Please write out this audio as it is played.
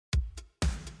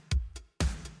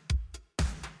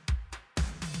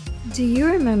Do you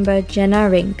remember Jenna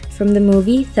Rink from the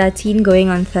movie 13 Going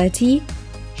on 30?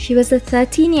 She was a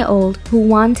 13-year-old who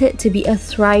wanted to be a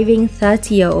thriving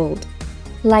 30-year-old.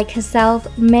 Like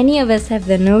herself, many of us have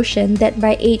the notion that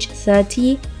by age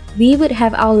 30, we would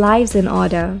have our lives in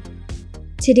order.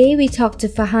 Today we talk to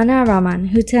Farhana Rahman,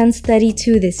 who turns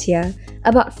 32 this year,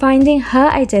 about finding her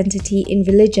identity in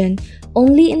religion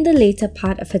only in the later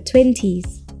part of her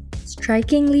 20s.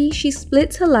 Strikingly, she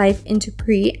splits her life into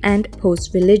pre- and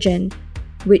post-religion,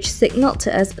 which signaled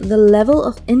to us the level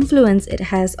of influence it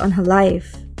has on her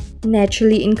life.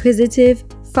 Naturally inquisitive,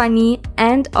 funny,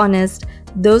 and honest,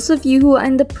 those of you who are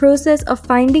in the process of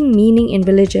finding meaning in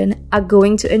religion are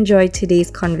going to enjoy today's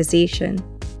conversation.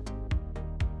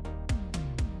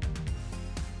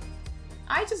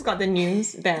 I just got the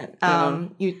news that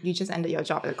you just ended your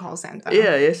job at the call center.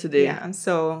 Yeah, yesterday. Yeah,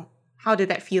 so how did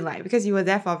that feel like? Because you were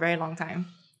there for a very long time.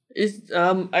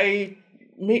 I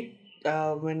made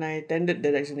when I attended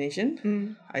the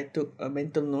resignation, I took a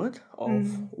mental note of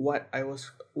what I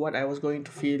was going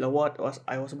to feel or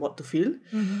I was about to feel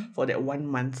for that 1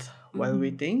 month while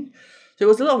waiting. So it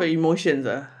was a lot of emotions.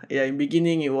 In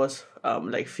beginning it was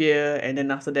like fear, and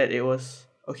then after that it was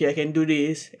okay, I can do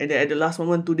this. And then at the last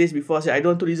moment, 2 days before, I said, I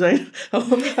don't want to resign. I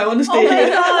want to stay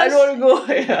here. I don't want to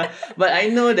go. Yeah. But I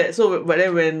know that. So, but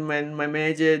then when my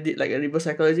manager did like a reverse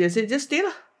psychology, I said, just stay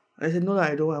lah. I said, no,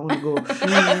 I don't. I want to go.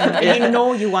 You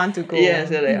know you want to go. Yeah,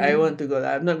 so like, I want to go.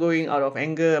 I'm not going out of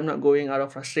anger. I'm not going out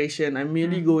of frustration. I'm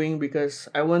merely going because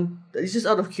I want. It's just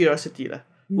out of curiosity lah.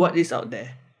 What is out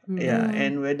there? Yeah,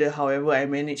 and whether, however, I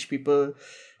manage people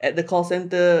at the call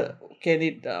center, can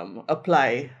it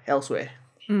apply elsewhere?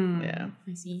 Yeah.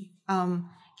 I see. Can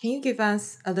you give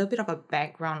us a little bit of a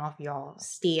background of your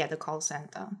stay at the call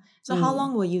center? So how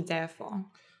long were you there for?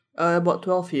 About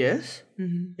 12 years.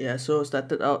 Yeah, so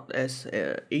started out as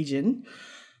an agent.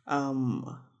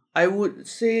 I would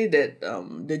say that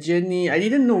the journey, I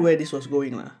didn't know where this was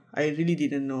going lah. I really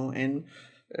didn't know. And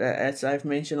as I've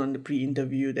mentioned on the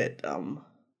pre-interview that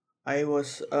I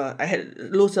had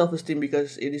low self-esteem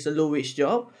because it is a low-wage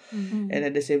job. And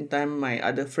at the same time, my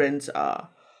other friends are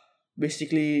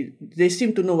basically, they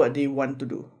seem to know what they want to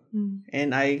do.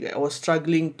 And I was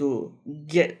struggling to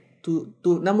get to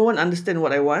number one, understand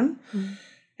what I want.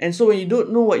 And so when you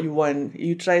don't know what you want,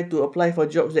 you try to apply for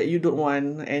jobs that you don't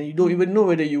want, and you don't even know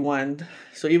whether you want.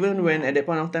 So even when at that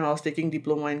point of time I was taking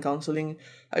diploma in counselling,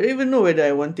 I don't even know whether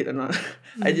I want it or not.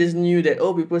 I just knew that,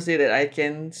 people say that I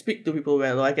can speak to people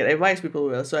well, or I can advise people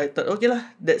well. So I thought, okay lah,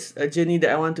 that's a journey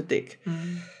that I want to take.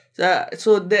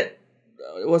 So that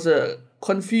was a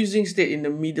confusing state in the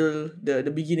middle,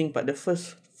 the beginning part, the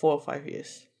first 4 or 5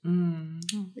 years.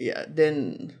 Yeah,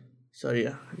 then sorry,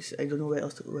 I don't know where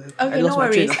else to go. Okay, no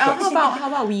worries. How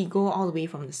about we go all the way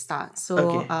from the start?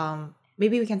 So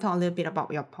maybe we can talk a little bit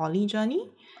about your poly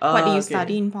journey. What do you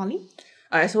study in poly?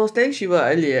 As I was telling Shiva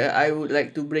earlier, I would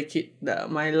like to break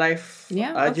my life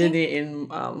journey in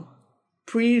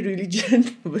pre-religion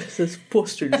versus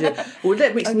post-religion. Would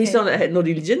that make me sound like I had no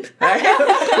religion? I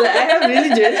have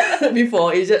religion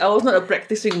before. It's just, I was not a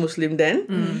practicing Muslim then,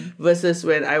 versus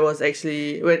when I was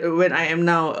actually when I am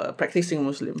now a practicing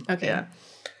Muslim. Okay. Yeah.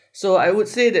 So I would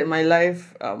say that my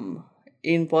life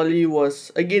in poly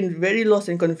was again very lost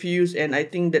and confused, and I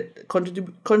think that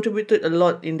contributed a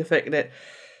lot in the fact that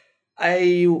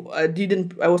I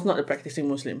was not a practicing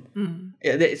Muslim.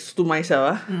 Yeah, that's to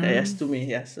myself. Yes, to me.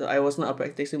 Yes, so I was not a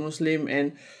practicing Muslim,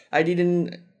 and I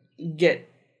didn't get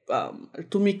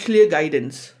to me clear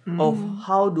guidance of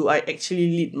how do I actually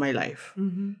lead my life.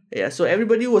 Yeah, so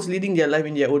everybody was leading their life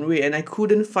in their own way, and I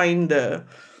couldn't find the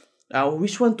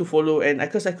which one to follow, and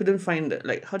because I couldn't find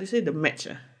the match.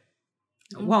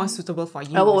 What was suitable for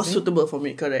you? What was suitable for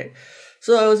me, correct.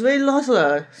 So I was very lost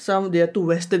lah. Some they are too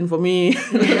Western for me,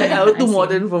 too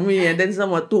modern for me, and then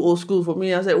some are too old school for me.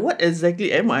 I was like, what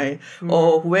exactly am I,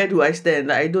 or where do I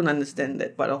stand? Like, I don't understand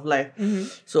that part of life.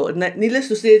 So needless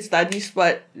to say, studies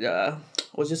part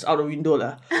was just out of window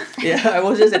lah. Yeah, I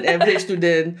was just an average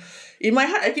student. In my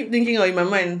heart, I keep thinking, in my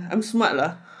mind, I'm smart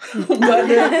lah.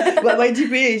 but my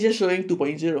GPA is just showing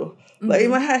 2.0. But in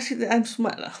my heart, I'm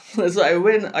smart lah. So I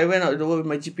went out the world with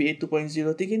my GPA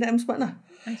 2.0, thinking that I'm smart lah.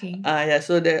 Okay.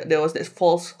 So there was that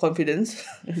false confidence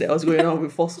that was going on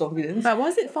with false confidence. But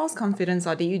was it false confidence,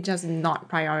 or did you just not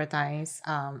prioritize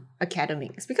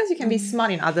academics? Because you can be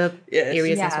smart in other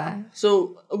areas as well.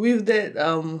 So with that,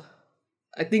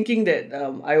 thinking that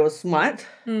I was smart,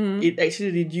 it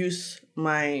actually reduced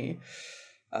my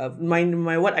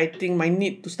what I think my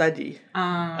need to study,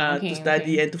 and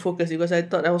to focus, because I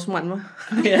thought I was smart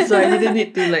so I didn't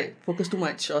need to focus too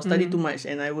much or study too much,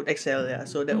 and I would excel.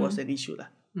 So that was an issue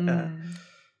lah.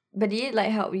 But did it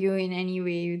like help you in any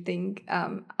way, you think,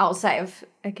 outside of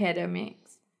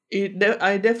academics?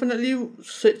 I definitely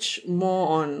searched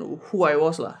more on who I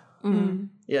was lah.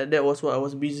 Yeah, that was what I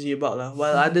was busy about lah.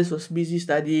 While others was busy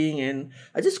studying, and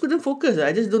I just couldn't focus.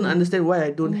 I just don't understand why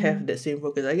I don't have that same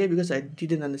focus. I guess because I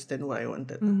didn't understand what I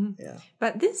wanted. Yeah.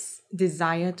 But this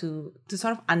desire to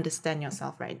sort of understand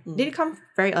yourself, right? Did it come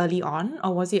very early on,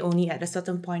 or was it only at a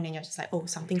certain point and you're just like, oh,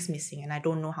 something's missing and I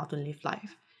don't know how to live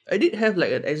life? I did have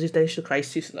like an existential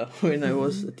crisis lah when I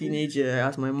was a teenager. I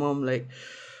asked my mom like,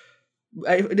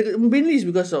 mainly it's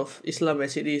because of Islam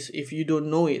as it is. If you don't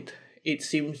know it, it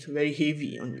seems very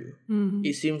heavy on you.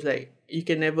 It seems like you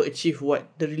can never achieve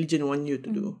what the religion want you to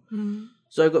do.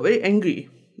 So I got very angry.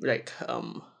 Like,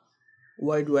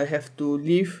 why do I have to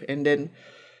live and then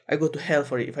I go to hell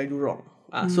for it if I do wrong?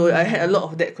 So I had a lot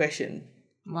of that question.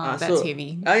 Wow, that's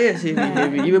heavy. Yes,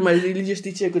 heavy. Even my religious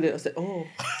teacher couldn't. I was like, oh.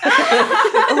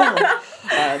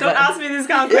 Don't ask me this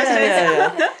kind of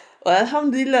questions. Yeah. Well,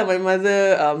 alhamdulillah, my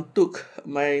mother took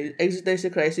my existential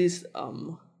crisis.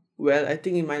 Well, I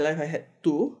think in my life I had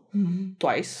two,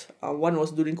 twice. One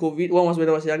was during COVID, one was when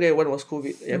I was younger, and one was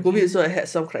COVID. Yeah, COVID, so I had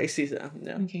some crisis.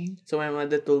 Yeah. Okay. So my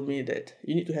mother told me that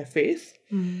you need to have faith,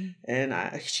 and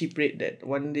she prayed that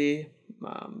one day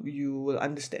you will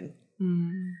understand.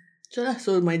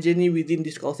 So my journey within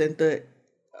this call center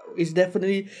is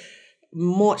definitely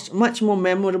much more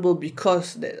memorable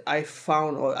because that I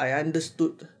found or I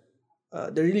understood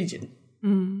the religion.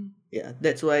 Yeah,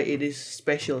 that's why it is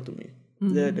special to me.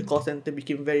 The call center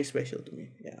became very special to me.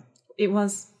 Yeah. It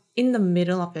was in the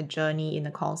middle of your journey in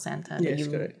the call center that you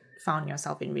correct. found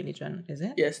yourself in religion, is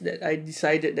it? Yes, that I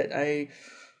decided that I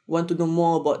want to know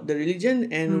more about the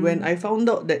religion, and when I found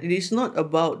out that it is not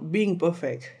about being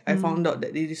perfect, I found out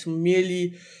that it is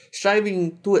merely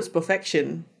striving towards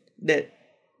perfection, that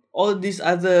all these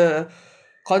other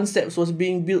concepts was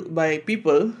being built by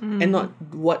people and not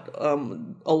what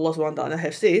Allah SWT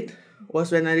have said,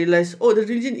 was when I realized, the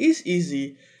religion is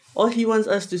easy. All He wants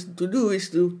us to do is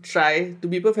to try to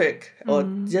be perfect or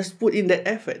just put in that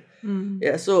effort.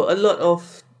 Yeah, so a lot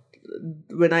of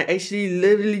when I actually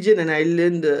learned religion and I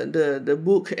learned the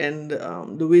book and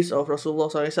the ways of Rasulullah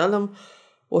SAW,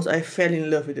 was I fell in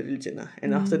love with the religion.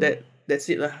 And after that, that's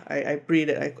it. I pray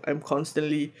that I'm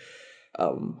constantly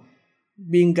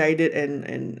being guided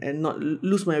and not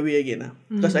lose my way again.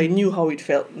 Because I knew how it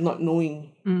felt, not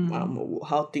knowing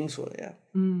how things were. Yeah.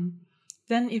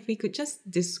 Then if we could just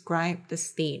describe the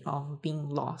state of being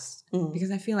lost,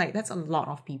 because I feel like that's a lot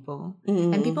of people.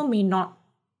 And people may not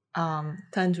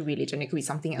turn to religion. It could be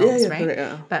something else, right? Correct,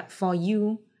 yeah. But for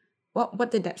you,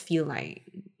 what did that feel like?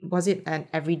 Was it an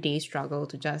everyday struggle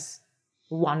to just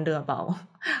wonder about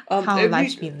how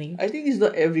life should be lived? I think it's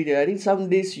not every day. I think some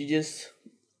days you just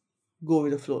go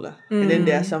with the flow lah. And then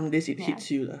there are some days it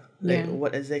hits you lah. Like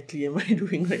what exactly am I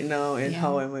doing right now and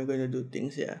how am I going to do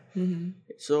things? Yeah.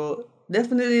 So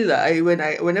definitely lah.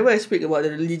 Whenever I speak about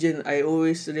the religion, I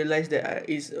always realize that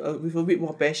it's with a bit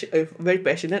more passion, very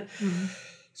passionate.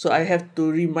 So I have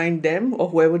to remind them or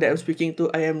whoever that I'm speaking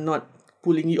to, I am not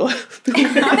pulling you off.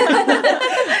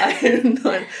 I am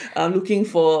not looking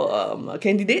for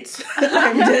candidates.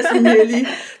 I'm just merely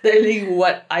telling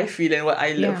what I feel and what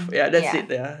I love. Yeah, that's it.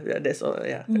 Yeah, that's all.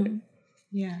 Yeah.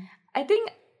 Yeah. I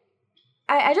think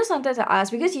I just wanted to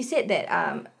ask, because you said that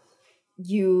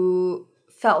you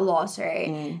felt lost,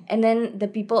 right? And then the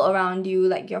people around you,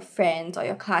 like your friends or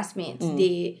your classmates,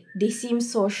 they seem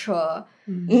so sure.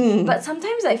 But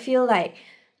sometimes I feel like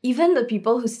even the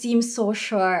people who seem so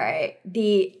sure, right,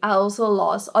 they are also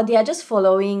lost, or they are just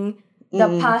following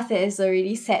the path that is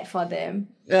already set for them.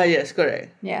 Yes,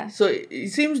 correct. Yeah. So it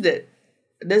seems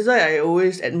that's why I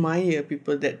always admire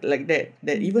people that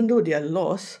even though they are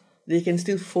lost, they can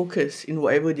still focus in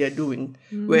whatever they are doing.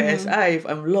 Whereas if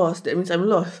I'm lost, that means I'm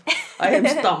lost. I am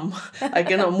stumped. I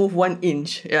cannot move 1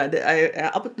 inch. Yeah,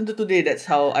 up until today, that's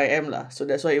how I am lah. So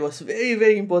that's why it was very,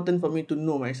 very important for me to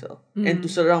know myself and to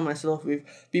surround myself with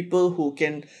people who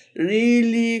can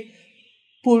really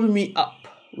pull me up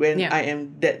when I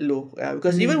am that low.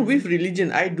 Because even with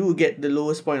religion, I do get the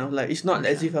lowest point of life. It's not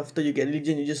as if after you get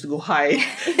religion, you just go high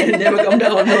and never come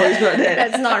down. No, it's not that.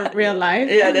 That's not real life.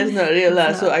 Yeah, that's not real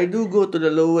life. So I do go to the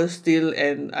lowest still,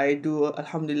 and I do,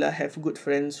 alhamdulillah, have good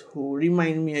friends who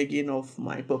remind me again of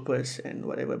my purpose and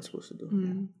whatever I'm supposed to do.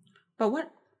 But what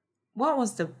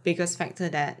was the biggest factor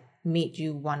that made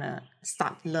you want to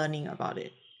start learning about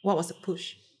it? What was the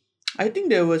push? I think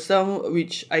there were some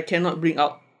which I cannot bring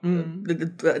out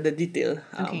the detail,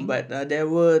 but there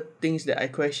were things that I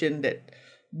questioned that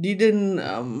didn't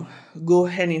go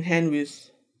hand in hand with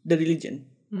the religion,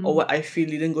 or what I feel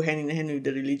didn't go hand in hand with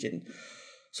the religion.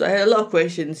 So I had a lot of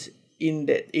questions in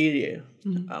that area.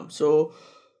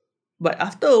 But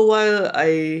after a while,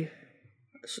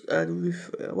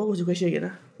 what was the question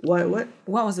again? Why? What?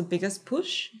 What was the biggest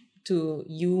push to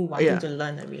you wanting to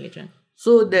learn a religion?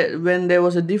 So that when there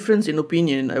was a difference in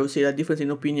opinion, I would say a difference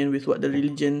in opinion with what the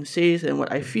religion says and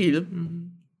what I feel,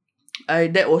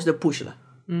 that was the push lah.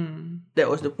 That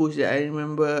was the push that I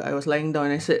remember. I was lying down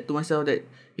and I said to myself that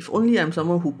if only I'm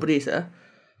someone who prays, I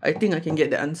think I can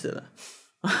get the answer.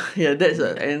 Yeah, that's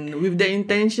and with the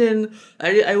intention,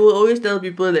 I will always tell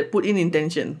people that put in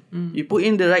intention. You put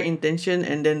in the right intention,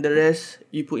 and then the rest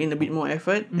you put in a bit more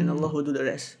effort, and Allah will do the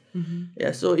rest.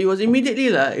 Yeah, so it was immediately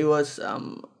lah. It was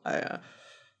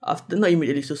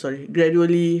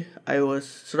gradually I was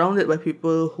surrounded by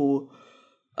people who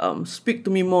speak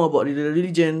to me more about the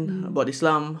religion, about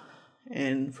Islam,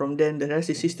 and from then the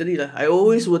rest is history lah. I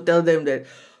always would tell them that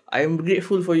I'm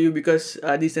grateful for you because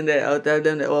this and that. I'll tell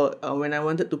them that when I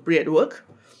wanted to pray at work,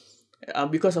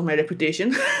 because of my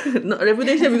reputation, not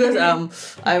reputation because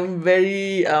I'm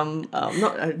very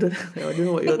not I don't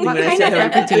know what you're thinking when I say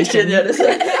reputation. Yeah, that's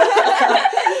right.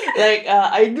 Like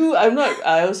I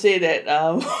will say that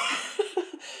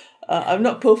I'm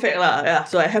not perfect lah. Yeah,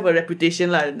 so I have a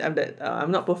reputation lah. I'm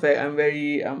not perfect. I'm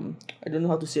very I don't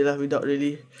know how to say lah without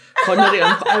really cornering.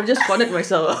 I've just cornered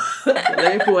myself.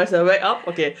 Let me pull myself back up.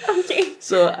 Okay.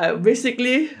 So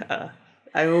basically,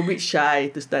 I'm a bit shy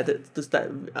to start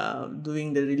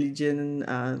doing the religion,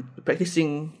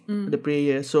 practicing the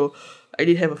prayer. So I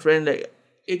did have a friend like,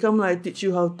 hey, come lah, I teach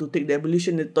you how to take the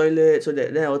ablution in the toilet, so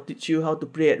that then I'll teach you how to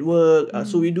pray at work.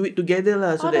 So we do it together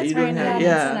lah, so that you don't have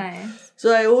that's nice.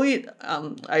 So I owe it.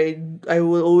 I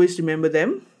will always remember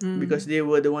them because they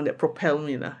were the one that propelled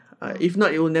me lah. If not,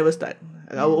 it will never start.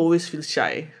 I will always feel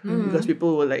shy because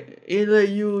people were like, "Hey,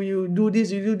 you do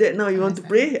this, you do that. Now you want to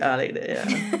pray? Like that. Yeah.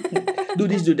 Do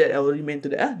this, do that. I will remain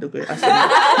to that. Okay, ask them.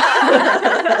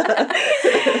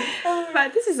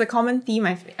 But this is a common theme.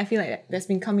 I feel like that's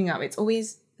been coming up. It's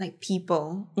always like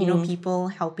people, people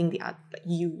helping the other, like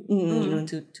you,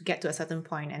 to get to a certain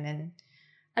point, and then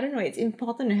I don't know. It's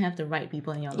important to have the right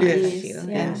people in your life. I feel,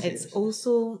 and it's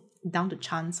also down to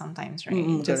chance sometimes,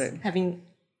 right? Just correct. Having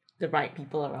the right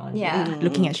people around. Yeah.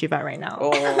 Looking at Shiva right now. Oh,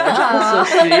 so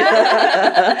sweet.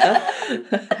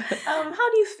 How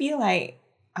do you feel like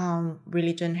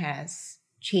religion has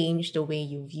changed the way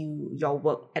you view your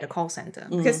work at a call center?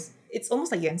 Because it's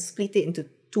almost like you can split it into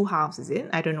two halves, is it?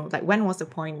 I don't know. Like, when was the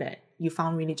point that you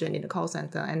found religion in the call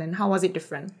center, and then how was it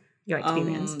different, your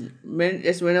experience?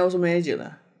 It's when I was a manager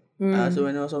lah. So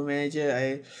when I was a manager,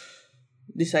 I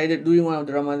decided during one of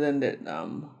the Ramadan that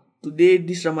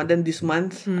this Ramadan, this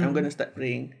month, I'm going to start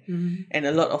praying. And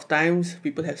a lot of times,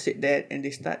 people have said that, and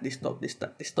they stop.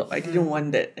 I didn't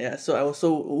want that. Yeah, so I was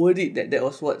so worried that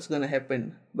was what's going to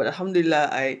happen. But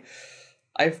Alhamdulillah,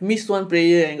 I've missed one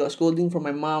prayer and got scolding from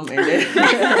my mom, and then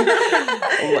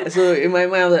so in my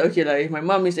mind I was like, okay, like if my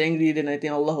mom is angry, then I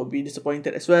think Allah will be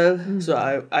disappointed as well. So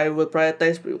I will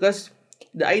prioritize, because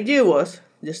the idea was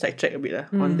just sidetrack a bit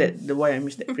on that, the why I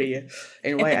missed that prayer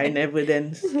and why I never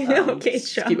then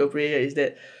skip a prayer is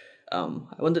that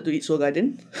I wanted to eat Seoul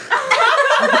Garden.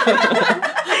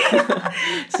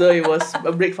 So it was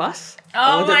a breakfast.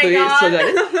 I wanted to eat Seoul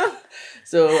Garden.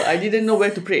 So I didn't know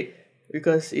where to pray,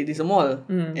 because it is a mall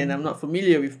and I'm not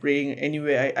familiar with praying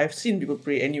anywhere. I've seen people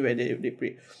pray anywhere they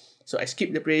pray. So I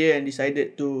skipped the prayer and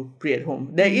decided to pray at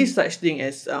home. There is such thing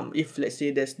as if let's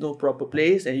say there's no proper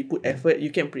place and you put effort, you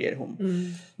can pray at home.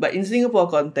 But in Singapore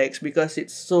context, because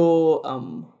it's so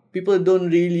people don't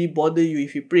really bother you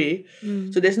if you pray,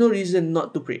 so there's no reason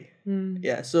not to pray.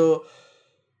 Yeah. So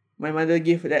my mother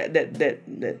gave that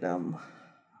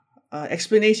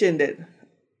explanation that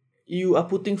you are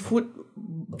putting food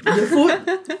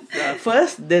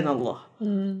first, then Allah.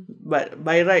 But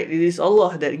by right, it is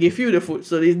Allah that gave you the food.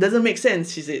 So it doesn't make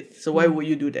sense, she said. So why would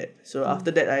you do that? So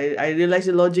after that, I realized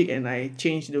the logic and I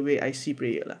changed the way I see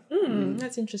prayer.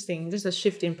 That's interesting. Just a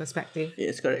shift in perspective.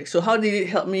 Yes, correct. So how did it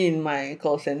help me in my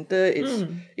call center?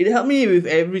 It helped me with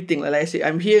everything. Like I said,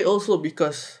 I'm here also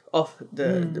because of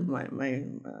the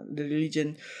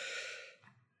religion.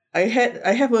 I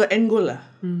have an end goal lah,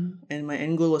 and my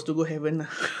end goal was to go heaven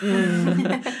lah.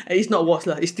 And it's not was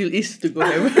lah, it still is to go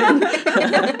heaven.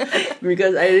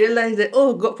 Because I realized that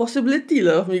got possibility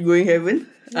lah of me going heaven.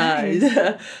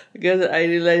 Because I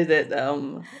realized that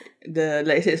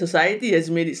like I said, society has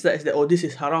made it such that this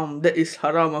is haram, that is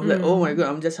haram. I'm like, oh my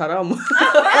god, I'm just haram.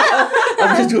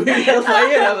 I'm just doing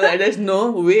hellfire. I'm like, there's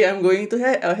no way I'm going to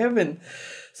heaven.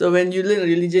 So when you learn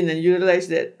religion and you realize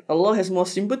that Allah has more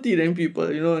sympathy than people,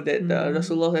 that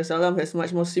Rasulullah SAW has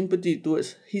much more sympathy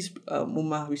towards his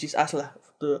ummah, which is us lah,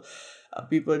 to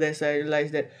people. Then I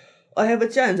realized that I have a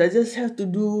chance. I just have to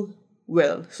do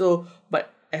well. So,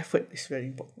 but effort is very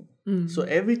important. So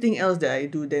everything else that I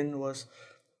do then was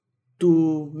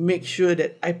to make sure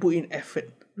that I put in effort.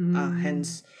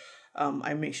 Hence,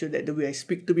 I make sure that the way I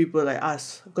speak to people like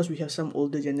us, because we have some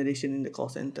older generation in the call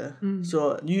center.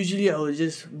 So usually I will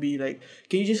just be like,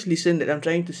 can you just listen that I'm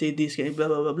trying to say this, can you blah,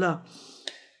 blah, blah, blah.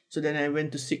 So then I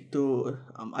went to speak to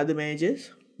other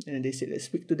managers, and they said, let's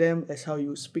speak to them as how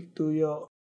you speak to your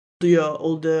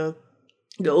older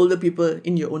people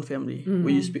in your own family,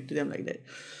 when you speak to them like that.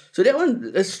 So that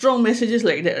one, strong messages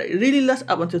like that, right, really last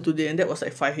up until today, and that was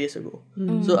like 5 years ago.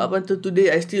 So up until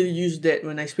today, I still use that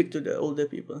when I speak to the older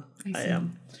people. I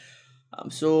am.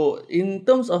 So in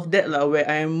terms of that where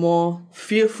I am more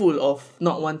fearful of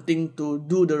not wanting to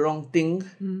do the wrong thing,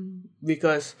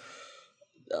 because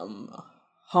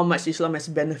how much Islam has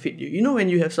benefited you. When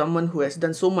you have someone who has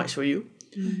done so much for you,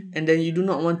 and then you do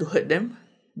not want to hurt them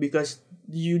because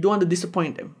you don't want to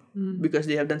disappoint them, because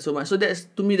they have done so much. So that's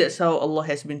how Allah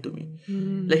has been to me.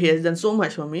 Like He has done so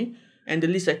much for me, and the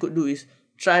least I could do is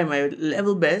try my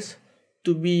level best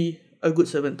to be a good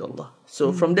servant to Allah.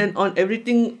 So from then on,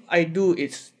 everything I do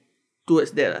is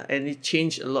towards that, and it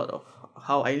changed a lot of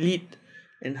how I lead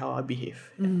and how I behave.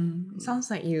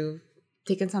 Sounds like you've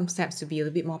taken some steps to be a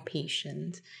little bit more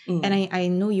patient. And I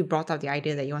know you brought up the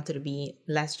idea that you wanted to be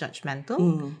less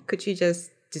judgmental. Could you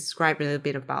just describe a little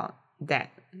bit about that?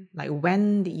 Like,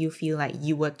 when did you feel like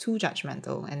you were too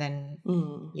judgmental, and then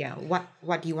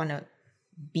what do you want to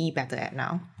be better at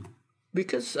now?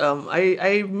 Because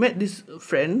I met this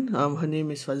friend, her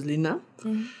name is Fazlina.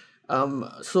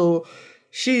 So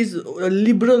she's a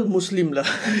liberal Muslim lah.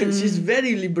 She's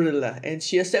very liberal lah, and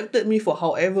she accepted me for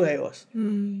however I was.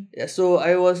 Yeah, so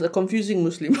I was a confusing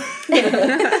Muslim.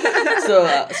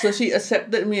 So she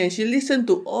accepted me, and she listened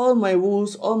to all my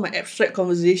woes, all my abstract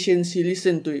conversations. She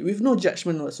listened to it with no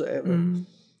judgment whatsoever.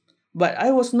 But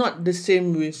I was not the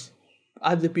same with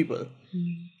other people.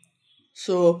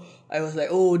 So I was like,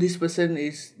 oh, this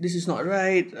is not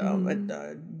right.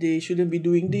 They shouldn't be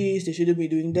doing this. They shouldn't be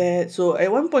doing that. So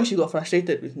at one point, she got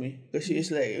frustrated with me, because she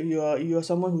is like, you are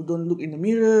someone who don't look in the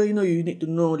mirror. You need to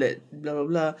know that blah blah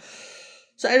blah.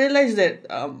 So I realized that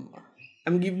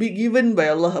I'm given by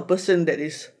Allah a person that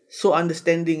is so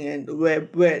understanding, and where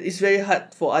it's very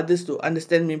hard for others to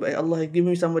understand me. But Allah has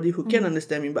given me somebody who can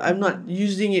understand me, but I'm not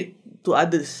using it to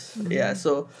others. Yeah,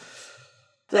 so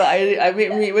I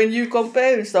mean, when you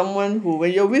compare with someone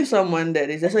when you're with someone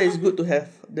that's why it's good to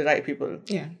have the right people.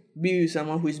 Yeah. Be with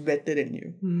someone who is better than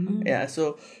you. Yeah,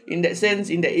 so in that sense,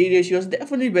 in that area, she was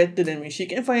definitely better than me. She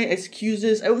can find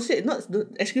excuses. I would say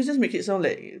excuses make it sound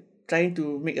like trying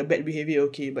to make a bad behavior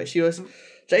okay, but she was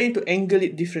trying to angle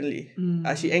it differently.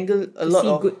 She angled a lot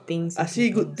of good things. I see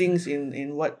good things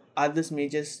in what others may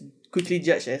just quickly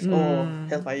judge as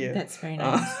hellfire. That's very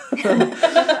nice.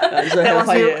 So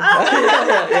hellfire.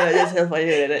 Yeah, just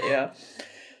hellfire like that.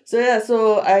 Yeah.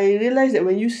 So I realized that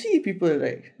when you see people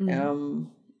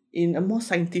in a more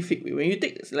scientific way, when you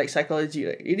take like psychology,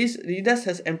 right, it does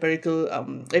has empirical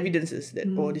evidences that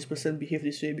this person behaved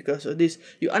this way because of this.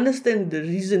 You understand the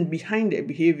reason behind that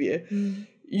behavior.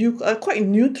 You are quite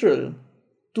neutral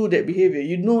to that behavior.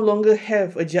 You no longer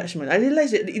have a judgment. I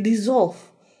realized that it dissolved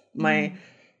my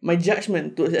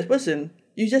judgment towards that person.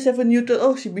 You just have a neutral.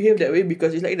 Oh, she behaved that way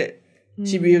because it's like that.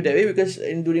 She behaved that way because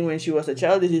during when she was a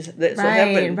child, that's what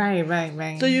happened.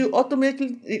 Right. So it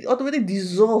automatically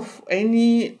dissolve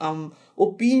any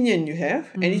opinion you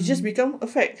have, and it just become a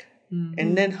fact.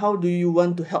 And then how do you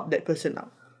want to help that person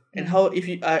out? And how if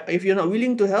you're not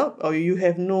willing to help, or you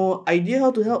have no idea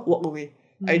how to help, walk away.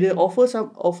 Either offer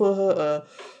her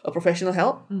a professional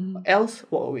help, else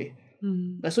walk away.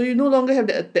 So you no longer have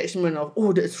the attachment of,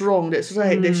 oh, that's wrong, that's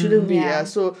right, that shouldn't be.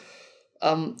 So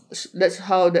that's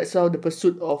how the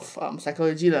pursuit of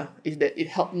psychology is that it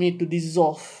helped me to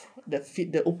dissolve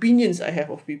the opinions I have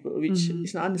of people, which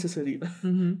is not unnecessary.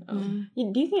 Do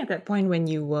you think at that point when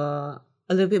you were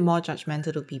a little bit more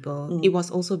judgmental to people, it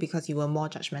was also because you were more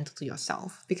judgmental to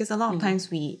yourself? Because a lot of times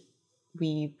we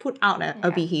put out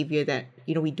a behavior that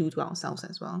we do to ourselves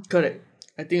as well. Correct.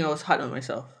 I think I was hard on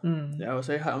myself. I was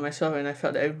very hard on myself, and I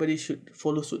felt that everybody should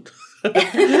follow suit.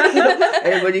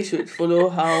 Everybody should follow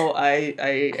how I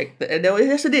acted. And that was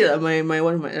yesterday.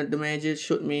 One of the managers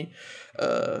showed me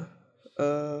a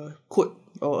quote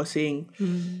or a saying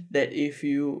that if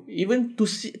you even to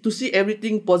see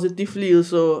everything positively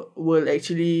also will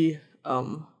actually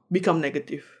become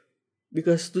negative,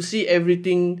 because to see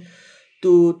everything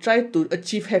to try to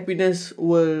achieve happiness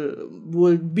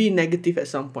will be negative at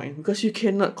some point, because you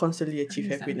cannot constantly achieve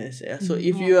happiness. Yeah. So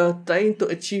if you are trying to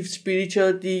achieve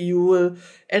spirituality, you will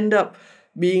end up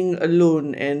being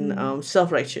alone and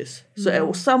self-righteous. So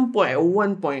at some point, at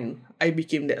one point, I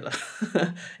became that lah.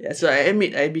 Yeah. So I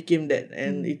admit I became that,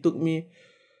 and it took me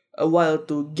a while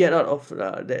to get out of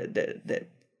that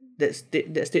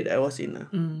state that I was in.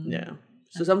 Yeah.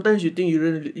 So sometimes you think you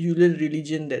learn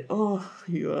religion that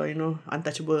you are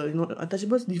untouchable.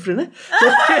 Untouchable is different.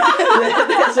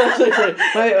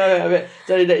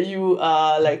 Sorry, that you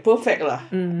are like perfect lah.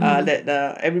 That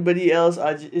everybody else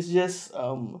is just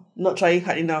not trying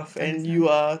hard enough, and you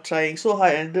are trying so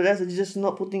hard, and the rest is just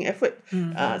not putting effort.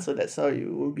 So that's how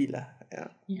you will be lah. Yeah.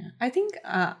 Yeah. I think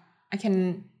I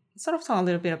can sort of talk a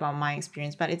little bit about my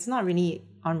experience, but it's not really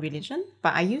on religion.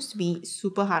 But I used to be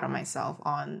super hard on myself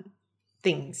on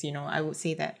things. I would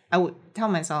say that I would tell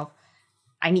myself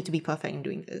I need to be perfect in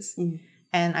doing this,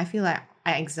 and I feel like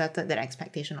I exerted that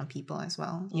expectation on people as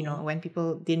well. When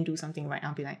people didn't do something right,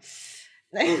 I'll be like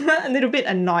a little bit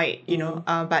annoyed,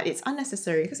 but it's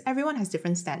unnecessary because everyone has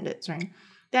different standards, right?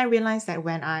 Then I realized that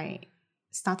when I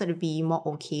started to be more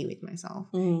okay with myself,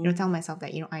 tell myself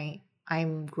that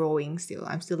I'm growing still,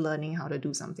 I'm still learning how to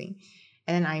do something.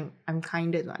 And then I'm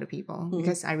kinder to other people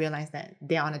because I realize that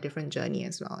they're on a different journey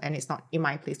as well. And it's not in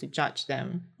my place to judge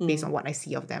them based on what I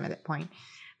see of them at that point.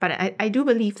 But I do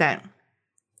believe that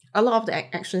a lot of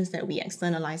the actions that we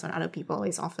externalize on other people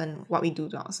is often what we do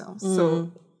to ourselves.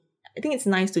 So I think it's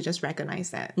nice to just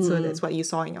recognize that. So that's what you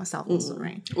saw in yourself also,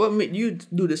 right? What made you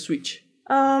do the switch?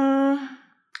 To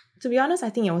be honest,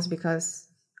 I think it was because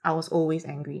I was always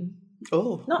angry.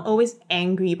 Oh. Not always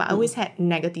angry, but I always had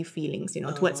negative feelings,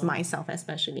 towards myself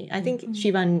especially. I think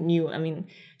Shiva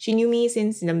she knew me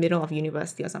since in the middle of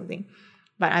university or something.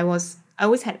 But I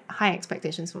always had high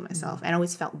expectations for myself and I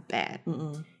always felt bad.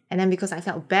 And then because I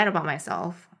felt bad about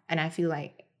myself and I feel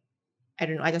like, I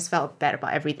don't know, I just felt bad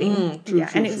about everything. True,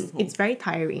 it's very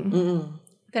tiring.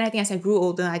 Then I think as I grew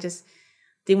older, I just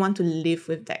didn't want to live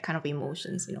with that kind of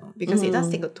emotions, because it does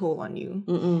take a toll on you.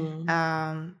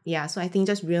 So I think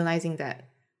just realizing that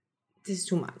this is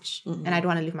too much and I don't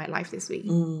want to live my life this way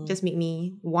just made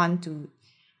me want to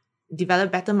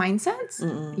develop better mindsets.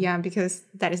 Because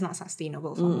that is not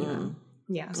sustainable for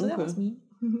me. So that was me.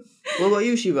 What about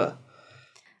you, Shiva?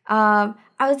 I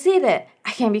would say that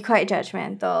I can be quite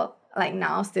judgmental, like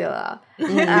now still.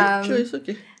 Sure, it's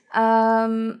okay.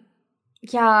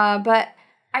 But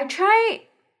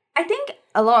I think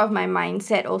a lot of my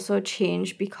mindset also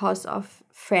changed because of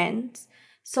friends.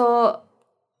 So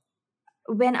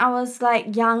when I was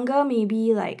like younger,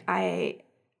 maybe like I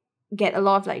get a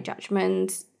lot of like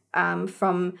judgments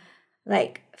from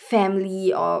like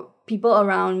family or people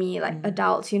around me, like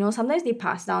adults, sometimes they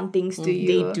pass down things to you.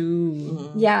 They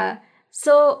do. Yeah.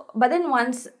 So, but then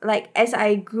once, like, as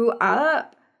I grew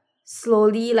up,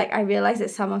 slowly, like, I realized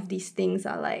that some of these things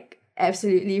are like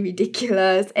absolutely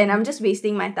ridiculous and I'm just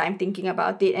wasting my time thinking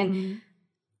about it. And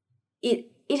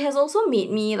it has also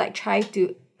made me like try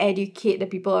to educate the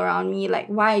people around me, like,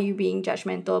 why are you being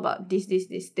judgmental about this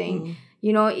thing?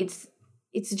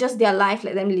 It's just their life,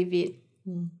 let them live it.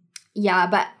 Yeah,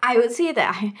 but I would say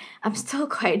that I'm still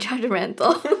quite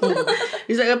judgmental.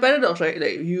 It's like a paradox, right?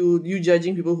 Like you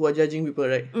judging people who are judging people,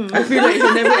 right? I feel like it's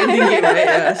a never ending game, right?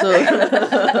 Yeah,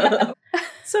 so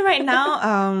So right now,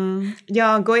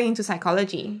 you're going into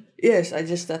psychology. Yes, I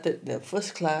just started the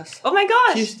first class. Oh my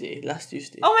gosh! Last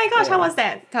Tuesday. Oh my gosh, how was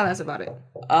that? Tell us about it.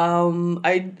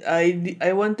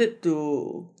 I wanted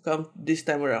to come this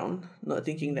time around, not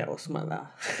thinking that was smart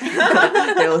lah.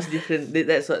 That was different.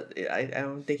 That's what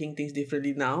I'm taking things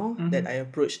differently now. That I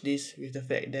approach this with the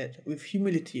fact that with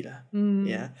humility lah.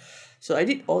 Yeah. So I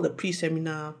did all the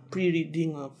pre-seminar,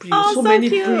 pre-reading, so many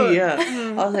cute. pre. Yeah.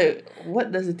 I was like, what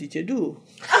does the teacher do?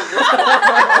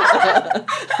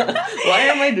 Why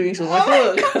am I doing so much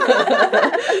work?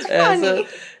 So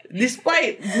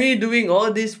despite me doing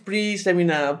all this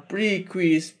pre-seminar,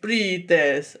 pre-quiz,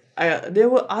 pre-test, there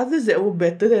were others that were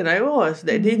better than I was.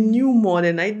 That they knew more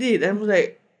than I did. I was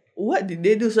like, what did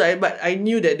they do? But I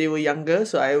knew that they were younger,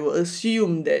 so I would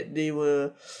assume that they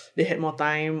had more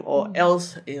time, or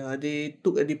else they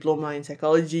took a diploma in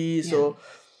psychology, so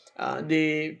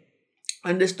they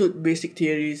understood basic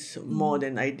theories more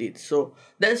than I did. So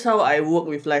that's how I work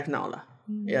with life now lah.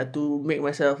 Yeah, to make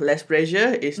myself less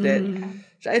pressure is that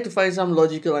try to find some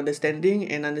logical understanding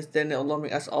and understand that Allah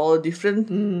make us all different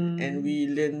and we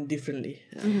learn differently.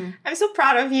 I'm so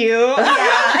proud of you.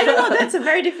 Yeah, I don't know. That's a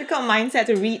very difficult mindset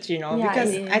to reach, Yeah, because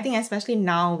it is. I think especially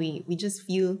now we just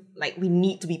feel like we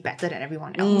need to be better than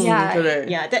everyone else. Yeah. Correct.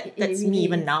 Yeah, that's really me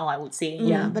even is. now, I would say.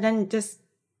 Yeah, but then just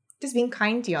being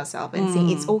kind to yourself and saying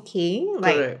it's okay.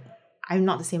 Like Correct. I'm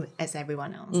not the same as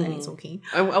everyone else, and it's okay.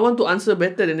 I want to answer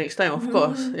better the next time, of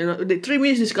course. The 3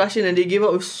 minutes discussion and they gave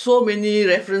up with so many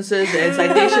references and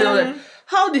citation. I was like,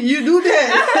 how did you do that?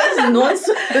 That's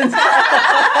nonsense.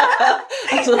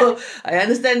 So I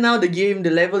understand now the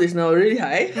level is now really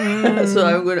high. So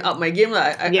I'm going to up my game.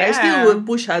 I still will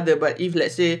push harder, but if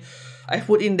let's say I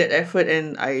put in that effort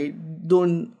and I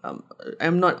don't,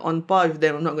 I'm not on par with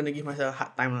them, I'm not going to give myself a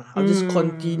hard time. I'll just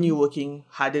continue working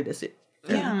harder, that's it.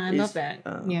 Yeah, I love that.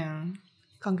 Yeah.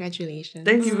 Congratulations.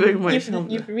 Thank you very much.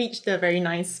 You've reached a very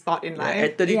nice spot in life.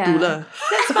 At 32 Yeah. lah.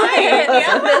 That's fine.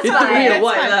 Yeah, that's It took me a fine.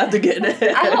 while lah to get there.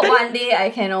 I hope one day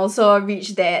I can also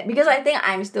reach that because I think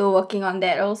I'm still working on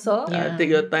that also. Yeah.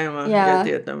 Take your time. Yeah.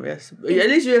 Take your time, yes. At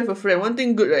least you have a friend. One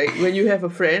thing good, right? When you have a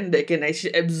friend that can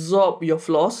actually absorb your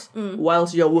flaws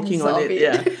whilst you're working on Absorb it. it.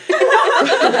 Yeah.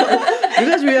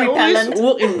 Because we are always Repellent.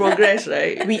 work in progress,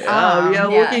 right? We are. We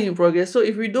are Yeah. working in progress. So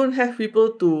if we don't have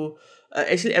people to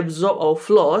actually absorb our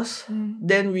flaws,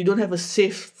 then we don't have a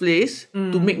safe place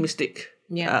to make mistake.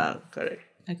 Yeah. Correct.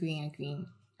 Agreeing.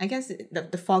 I guess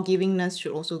the forgivingness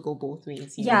should also go both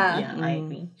ways. Yeah. Yeah, I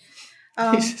agree.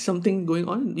 Is something going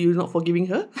on? You're not forgiving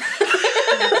her?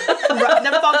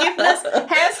 The forgiveness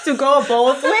has to go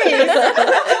both ways.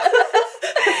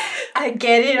 I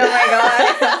get it. Oh my god.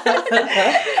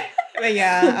 But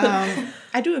yeah,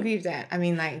 I do agree with that. I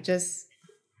mean, like, just,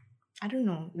 I don't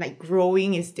know, like,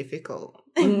 growing is difficult,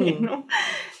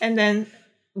 and then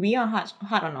we are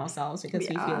hard on ourselves because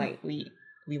we feel like we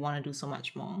want to do so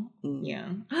much more. Yeah.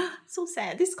 So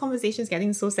sad. This conversation is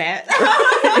getting so sad.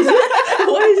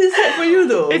 Why is it sad for you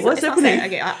though? What's it's not happening? sad.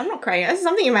 Okay, I'm not crying. There's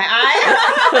something in my eye.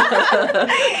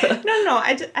 No,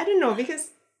 I don't know,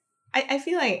 because I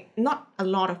feel like not a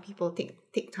lot of people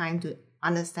take time to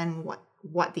understand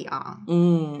what they are,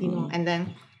 and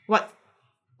then what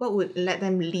would let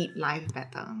them lead life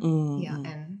better. Yeah,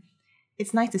 and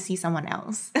it's nice to see someone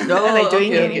else like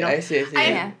doing it. I see.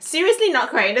 I'm seriously not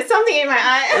crying. There's something in my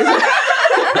eye.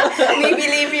 We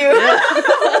believe you.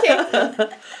 Okay.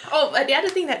 Oh, but the other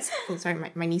thing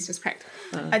sorry, my niece just cracked.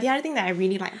 The other thing that I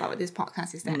really like about this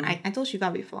podcast is that I told Shiva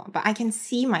before, but I can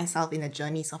see myself in the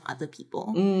journeys of other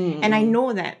people. And I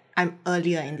know that I'm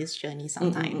earlier in this journey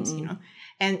sometimes,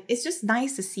 and it's just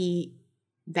nice to see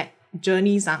that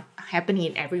journeys are happening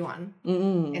in everyone.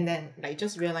 And then like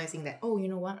just realizing that, oh, you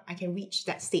know what, I can reach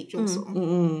that stage also.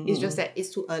 It's just that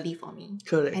it's too early for me.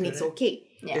 Correct. And it's okay.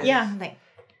 Yeah. Yeah, like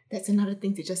that's another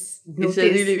thing to just notice. It's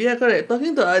a really, correct.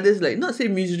 Talking to others, like, not say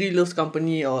misery loves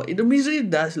company, or the misery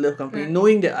does love company.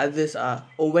 Knowing that others are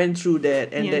or went through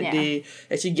that and that they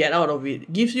actually get out of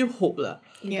it gives you hope lah.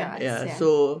 Yeah.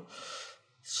 So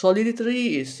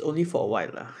solidarity is only for a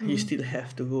while lah. You still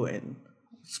have to go and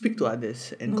speak to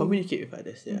others and communicate with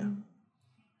others. Yeah.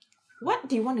 What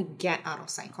do you want to get out of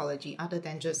psychology other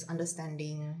than just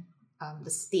understanding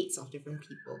the states of different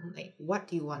people? Like, what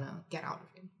do you want to get out of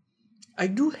it? I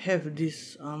do have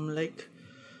this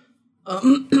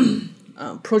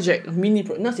project,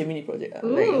 not say mini project,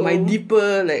 like my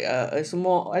deeper, like a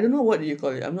small, I don't know what do you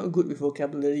call it. I'm not good with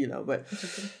vocabulary lah, but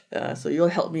so you all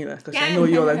help me lah, because I know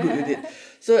you all are good with it.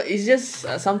 So it's just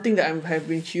something that have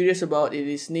been curious about. It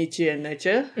is nature and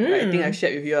nurture. I think I've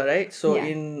shared with you all, right? So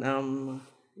in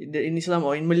Islam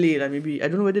or in Malay lah, maybe I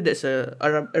don't know whether that's a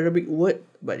Arabic word,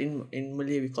 but in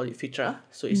Malay we call it fitrah.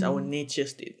 So it's our nature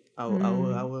state,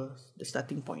 our the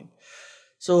starting point.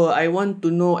 So I want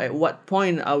to know at what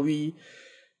point are we,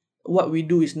 what we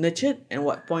do is nurtured and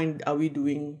what point are we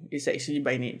doing is actually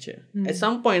by nature. At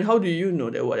some point, how do you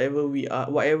know that however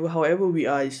we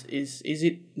are is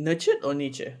it nurtured or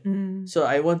nature? So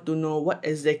I want to know what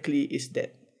exactly is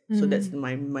that. So that's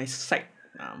my side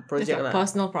project. It's a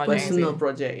personal project. Personal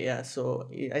project, yeah. So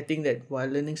I think that while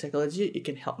learning psychology, it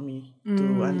can help me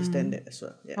to understand that as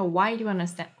well. Yeah. Oh, why do you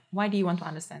understand? Why do you want to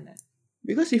understand that?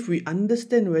 Because if we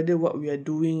understand whether what we are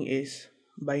doing is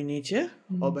by nature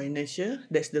or by nurture,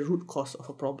 that's the root cause of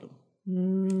a problem.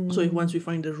 So if once we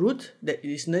find the root that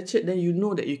it is nurtured, then you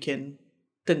know that you can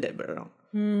turn that back around.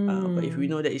 But if we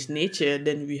know that it's nature,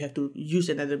 then we have to use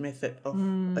another method of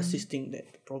assisting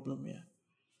that problem. Yeah.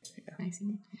 I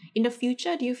see. In the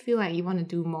future, do you feel like you want to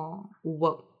do more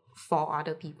work for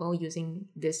other people using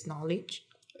this knowledge?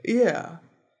 Yeah.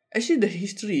 Actually, the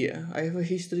history, I have a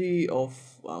history of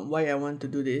why I want to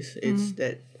do this. It's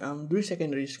that during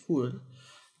secondary school,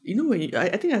 you know, when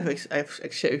I think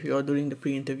I've shared with you all during the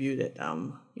pre-interview that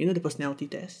you know, the personality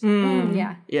test.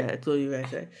 Yeah. Yeah, I told you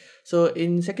guys, right? So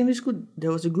in secondary school,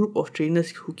 there was a group of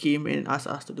trainers who came and asked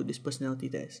us to do this personality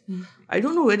test. I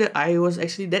don't know whether I was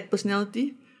actually that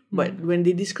personality, but when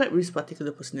they described this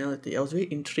particular personality, I was very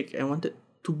intrigued and wanted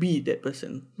to be that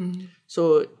person.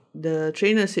 So the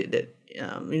trainer said that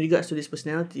in regards to this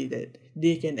personality, that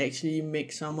they can actually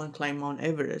make someone climb Mount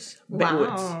Everest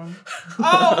backwards. Wow.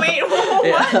 Oh, wait, what?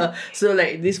 Yeah. So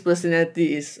like this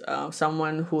personality is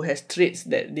someone who has traits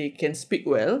that they can speak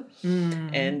well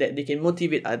and that they can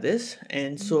motivate others,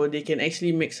 and so they can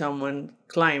actually make someone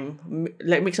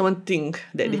make someone think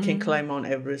that they can climb Mount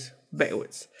Everest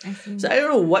backwards. So I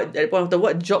don't know what at the point of time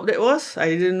what job that was.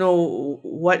 I didn't know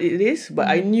what it is, but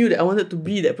I knew that I wanted to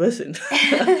be that person.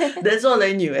 That's all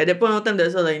I knew. At that point of time,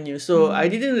 that's all I knew. So I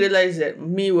didn't realize that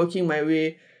me working my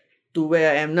way to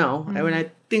where I am now, and when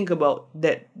I think about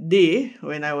that day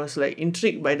when I was like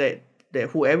intrigued by that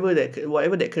whatever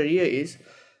that career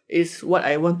is what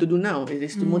I want to do now. It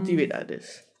is to motivate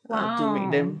others, to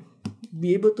make them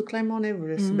be able to climb Mount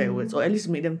Everest backwards, or at least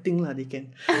make them think they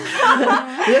can.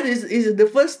 Because it's the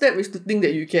first step is to think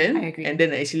that you can, I agree. and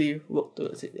then actually work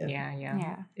towards it.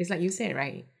 Yeah. It's like you said,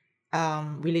 right?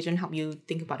 Religion help you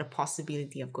think about the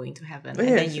possibility of going to heaven, and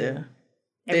Yes, then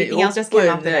everything else just came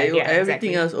after that. Yeah,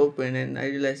 everything exactly. else open, and I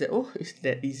realized that it's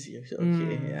that easy. So,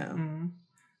 okay, yeah.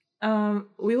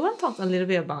 We want to talk a little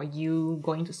bit about you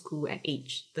going to school at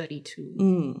age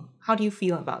 32. How do you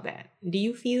feel about that? Do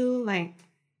you feel like,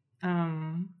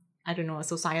 I don't know, a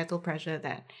societal pressure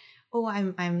that,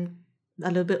 I'm a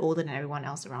little bit older than everyone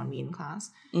else around me in class?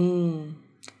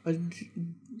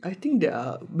 I think there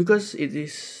are, because it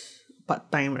is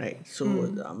part-time, right? So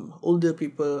older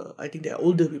people, I think there are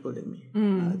older people than me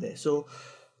there. So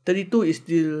 32 is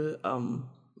still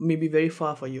maybe very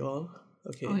far for you all.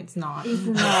 Okay. Oh, it's not. It's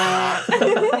not.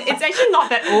 It's actually not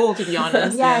that old, to be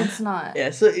honest. Yeah, it's not.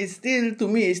 Yeah, so it's still, to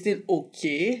me, it's still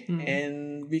okay.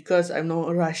 And because I'm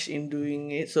not rushed in doing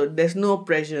it, so there's no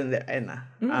pressure on that end.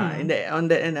 On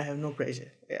that end, I have no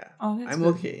pressure. Yeah. Oh, that's I'm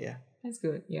good. okay, yeah. That's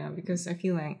good, yeah, because I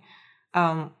feel like,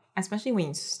 especially when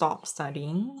you stop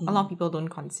studying, a lot of people don't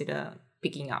consider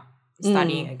picking up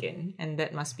studying again, and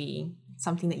that must be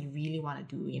something that you really want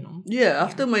to do, you know. Yeah,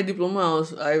 after my diploma,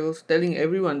 I was telling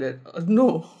everyone that,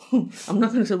 no, I'm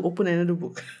not going to open another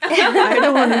book. I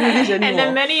don't want to do this anymore. And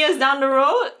then many years down the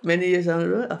road, Many years down the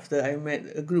road, after I met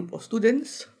a group of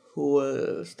students who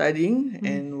were studying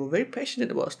and were very passionate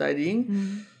about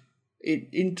studying, it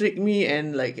intrigued me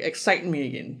and like excite me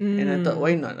again. And I thought,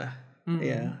 why not?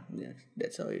 Yeah,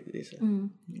 that's how it is.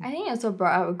 I think you also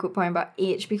brought up a good point about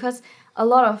age, because a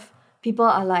lot of people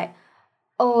are like,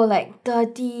 oh, like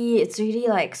 30, it's really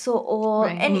like so old.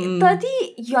 Right. And 30,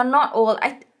 you're not old.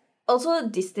 Also,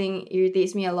 this thing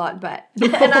irritates me a lot, but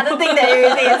another thing that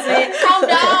irritates me, calm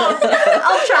down,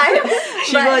 I'll try.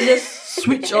 Shiva just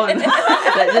switch on.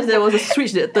 There was a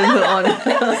switch that turned her on.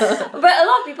 But a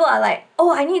lot of people are like,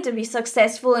 oh, I need to be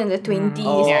successful in the 20s.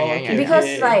 Oh, Yeah.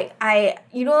 Because like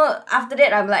after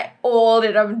that I'm like old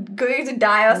and I'm going to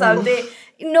die or something.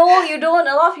 No, you don't.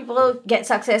 A lot of people get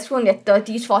successful in their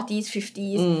 30s, 40s,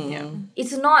 50s.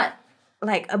 It's not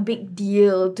like a big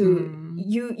deal to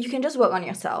you can just work on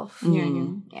yourself.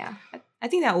 Yeah. I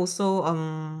think there are also,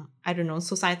 I don't know,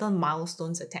 societal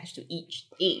milestones attached to each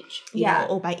age. You Yeah.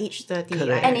 know, by age 30.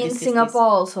 Correct. I And have in this. Singapore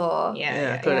also.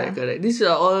 Yeah, correct. These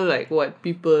are all like what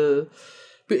people.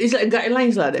 It's like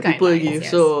guidelines that people Guidelines, give.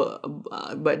 yes. So,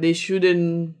 but they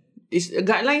shouldn't.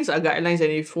 Guidelines are guidelines,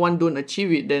 and if one don't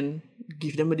achieve it, then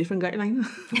give them a different guideline.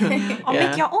 Or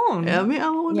make your own. Yeah, make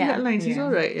our own Yeah. guidelines. It's Yeah.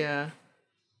 alright. Yeah.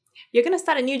 You're going to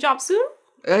start a new job soon?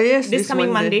 Yes. This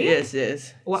coming Monday. Monday?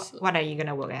 Yes. What are you going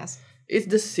to work as? It's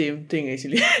the same thing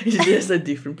actually. It's just a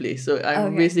different place. So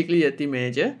I'm basically a team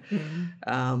manager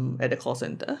at the call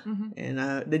center. And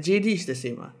the JD is the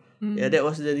same. Yeah, that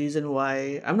was the reason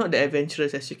why I'm not that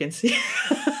adventurous, as you can see.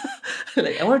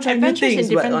 Like I want to try new Adventures in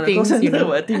things, but different on a call things, center, you know.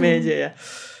 but a team manager, yeah.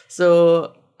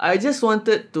 So I just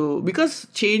wanted to, because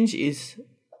change is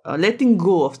letting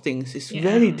go of things is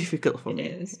very difficult for me.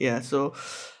 is. Yeah, so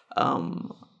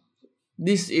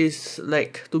this is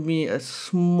like to me a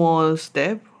small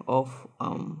step of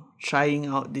trying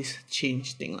out this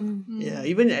change thing. Yeah,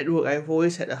 even at work, I've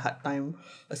always had a hard time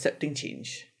accepting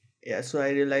change. Yeah, so I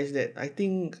realized that I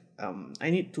think I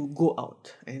need to go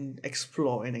out and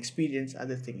explore and experience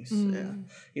other things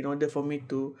in order for me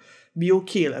to be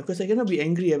okay lah. Because I cannot be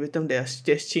angry every time there's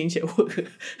change at work.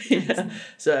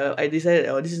 So I decided,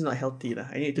 this is not healthy lah.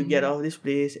 I need to get out of this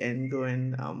place and go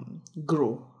and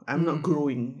grow. I'm not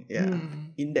growing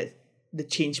in that the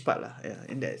change part lah. Yeah,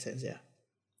 in that sense. Yeah.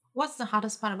 What's the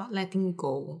hardest part about letting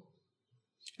go?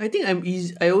 I think I'm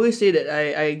easy. I always say that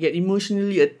I get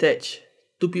emotionally attached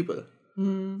to people.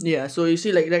 Yeah, so you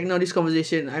see, like now this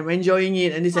conversation, I'm enjoying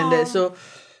it and this and that. So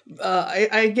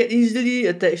I get easily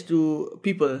attached to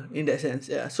people in that sense.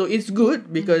 Yeah, so it's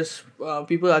good because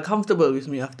people are comfortable with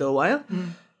me after a while.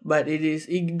 But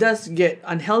it does get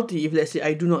unhealthy if, let's say,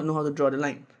 I do not know how to draw the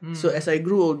line. So as I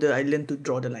grew older, I learned to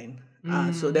draw the line.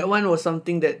 So that one was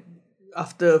something that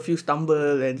after a few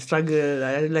stumble and struggle,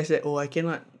 I realized that I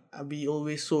cannot be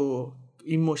always so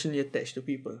emotionally attached to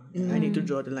people. I need to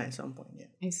draw the line at some point. Yeah.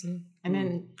 I see. And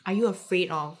then, are you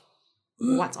afraid of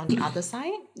what's on the other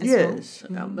side? Yes.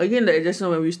 Again, like just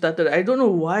now when we started, I don't know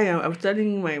why I was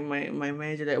telling my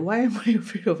manager that why am I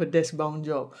afraid of a desk bound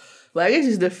job? But I guess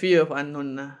it's the fear of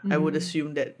unknown. I would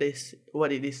assume that that's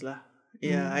what it is lah.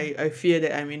 Yeah, I fear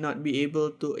that I may not be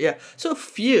able to. Yeah, so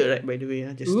fear, right? By the way,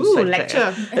 just to sidetrack.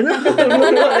 Lecture. No,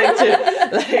 not lecture.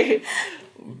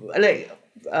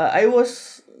 I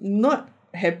was not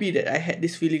happy that I had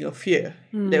this feeling of fear.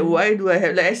 That why do I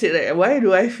have, like I said, like why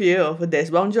do I fear of a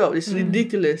desk bound job? It's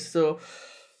ridiculous. So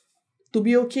to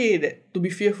be okay, to be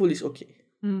fearful is okay.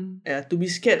 To be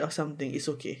scared of something is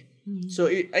okay. So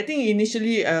I think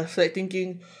initially I was like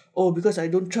thinking, because I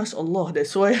don't trust Allah,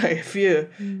 that's why I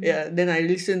fear. Then I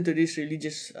listened to this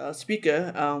religious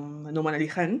speaker, Noman Ali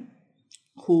Khan,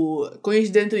 who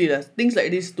coincidentally, things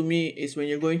like this to me is when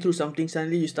you're going through something,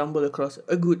 suddenly you stumble across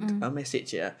a good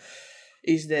message.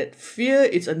 Is that fear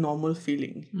is a normal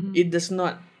feeling. It does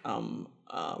not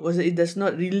it does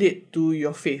not relate to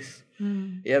your faith.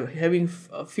 Having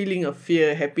a feeling of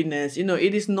fear, happiness,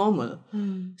 it is normal.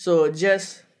 So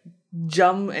just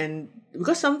jump, and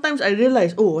because sometimes I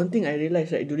realize, one thing I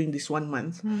realized during this 1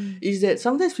 month is that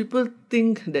sometimes people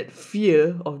think that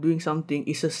fear of doing something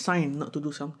is a sign not to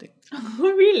do something.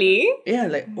 Really? Yeah,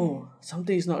 like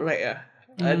something is not right.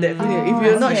 That feeling.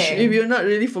 If you're not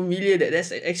really familiar that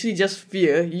that's actually just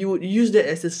fear, you would use that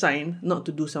as a sign not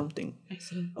to do something. I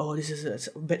see. This is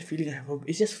a bad feeling I have.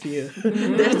 It's just fear.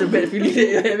 That's the bad feeling that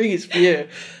you're having is fear.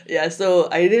 Yeah, so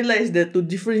I realized that to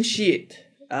differentiate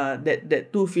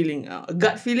that two feeling,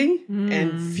 gut feeling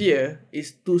and fear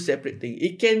is two separate things.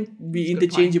 It can be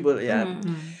interchangeable.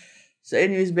 So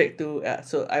anyways, back to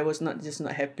so I was not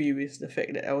happy with the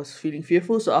fact that I was feeling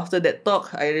fearful. So after that talk,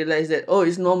 I realized that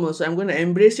it's normal. So I'm gonna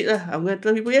embrace it lah. I'm gonna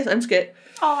tell people, yes, I'm scared.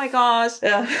 Oh my gosh!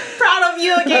 Yeah, proud of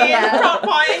you again. Proud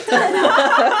point.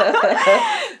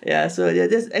 So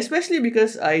just especially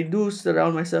because I do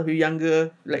surround myself with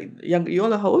younger, you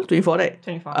all are how old? 24, right?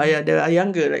 24. They are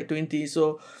younger, like 20.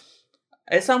 So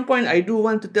at some point, I do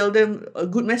want to tell them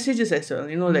good messages as well.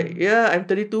 I'm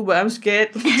 32, but I'm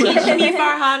scared.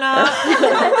 Farhana.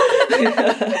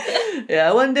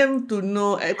 I want them to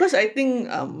know, because I think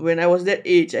when I was that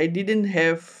age, I didn't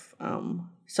have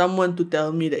someone to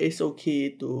tell me that it's okay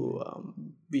to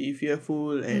be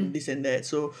fearful and this and that.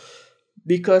 So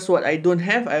because what I don't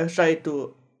have, I will try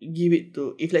to give it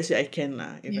to, if let's say I can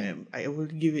I will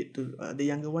give it to the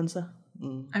younger ones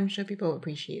I'm sure people will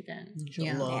appreciate that.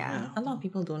 Inshallah, a lot of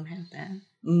people don't have that.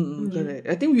 Correct.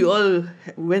 I think we all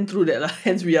went through that,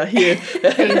 hence we are here.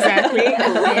 Exactly.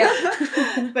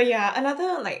 But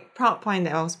another proud point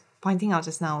that I was pointing out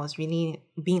just now was really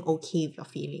being okay with your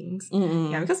feelings.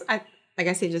 Because like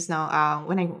I said just now,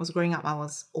 when I was growing up, I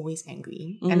was always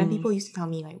angry, and then people used to tell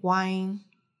me why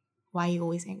are you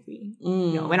always angry?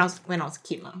 When I was a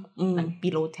kid,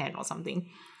 below 10 or something.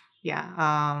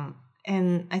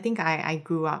 And I think I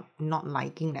grew up not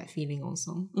liking that feeling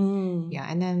also.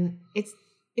 And then it's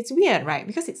weird, right?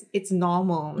 Because it's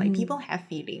normal. People have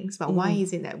feelings, but why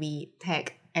is it that we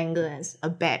tag anger as a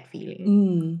bad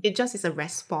feeling? It just is a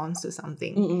response to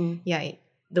something. I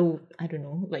don't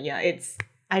know, but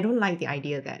I don't like the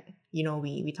idea that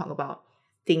we talk about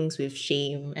things with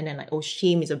shame, and then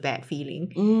shame is a bad feeling,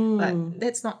 but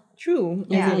that's not true.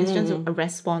 It's just a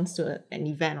response to an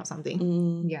event or something.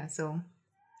 So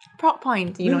proud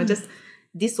point, just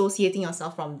dissociating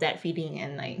yourself from that feeling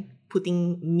and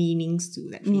putting meanings to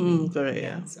that feeling.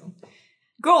 Correct. So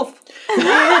growth.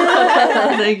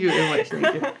 Thank you very much.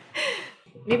 Thank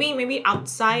you. Maybe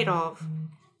outside of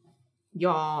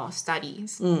your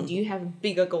studies, do you have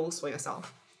bigger goals for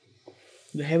yourself?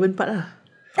 The heaven part lah.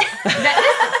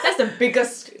 That's the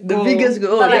biggest goal. The biggest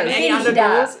goal. But any other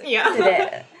goals?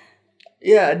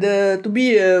 Yeah, to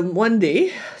be one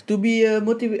day to be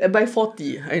motivated by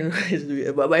 40. I know it's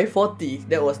weird, but by 40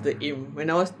 that was the aim.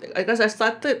 Because I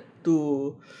started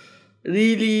to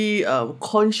really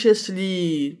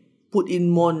consciously put in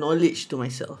more knowledge to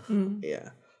myself.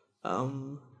 Yeah.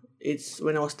 It's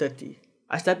when I was 30.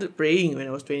 I started praying when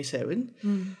I was 27.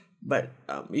 But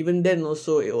even then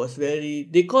also it was very,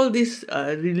 they call this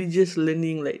religious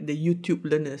learning like the YouTube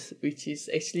learners, which is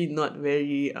actually not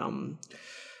very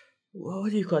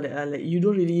what do you call it? Like you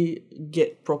don't really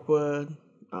get proper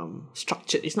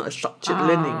structured. It's not a structured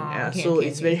learning.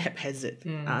 It's very haphazard.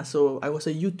 So I was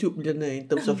a YouTube learner in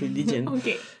terms of religion.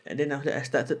 And then after I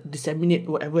started to disseminate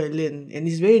whatever I learned, and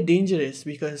it's very dangerous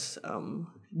because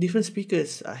different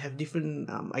speakers have different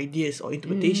ideas or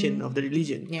interpretation of the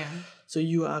religion. Yeah. So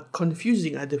you are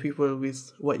confusing other people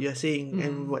with what you are saying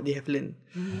and what they have learned.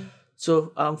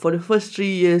 So for the first 3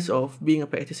 years of being a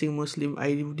practicing Muslim,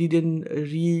 I didn't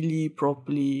really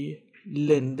properly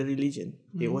learn the religion.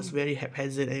 It was very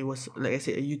haphazard. I was, like I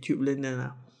said, a YouTube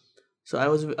learner. So I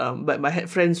was, but I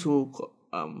had friends who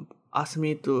asked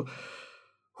me to,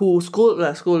 who scolding to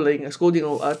a point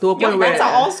Your where friends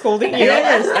are all scolding you.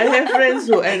 Yes, I have friends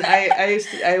who, and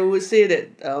I would say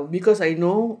that because I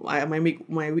know my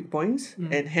weak points,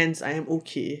 and hence I am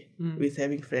okay with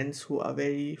having friends who are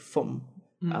very firm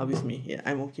with me. Yeah,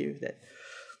 I'm okay with that.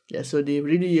 Yeah, so they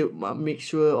really make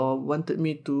sure or wanted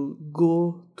me to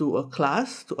go to a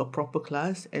proper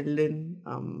class and learn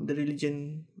the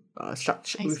religion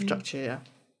structure. Yeah.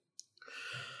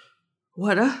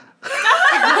 What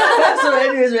So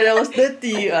anyways, when I was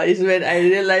 30 is when I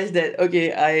realized that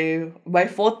by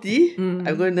 40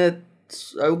 I'm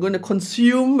gonna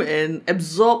consume and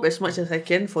absorb as much as I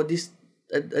can for this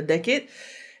a decade,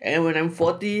 and when I'm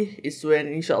 40 is when,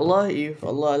 inshallah, if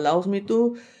Allah allows me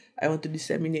to, I want to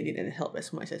disseminate it and help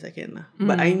as much as I can.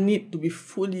 But I need to be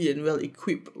fully and well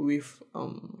equipped with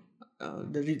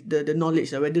the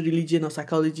knowledge, whether religion or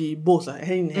psychology, both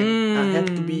hand in hand,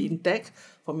 have to be intact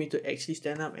for me to actually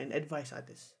stand up and advise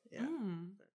others. Yeah.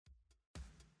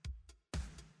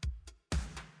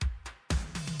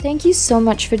 Thank you so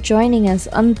much for joining us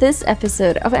on this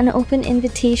episode of An Open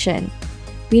Invitation.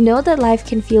 We know that life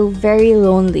can feel very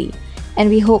lonely, and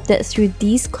we hope that through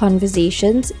these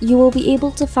conversations, you will be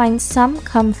able to find some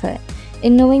comfort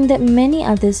in knowing that many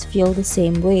others feel the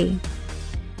same way.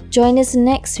 Join us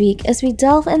next week as we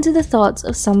delve into the thoughts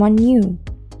of someone new.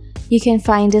 You can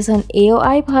find us on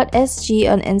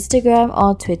AOIPodSG on Instagram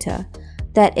or Twitter.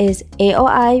 That is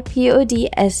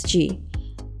AOIPodSG.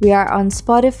 We are on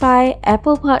Spotify,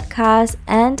 Apple Podcasts,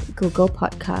 and Google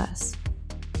Podcasts.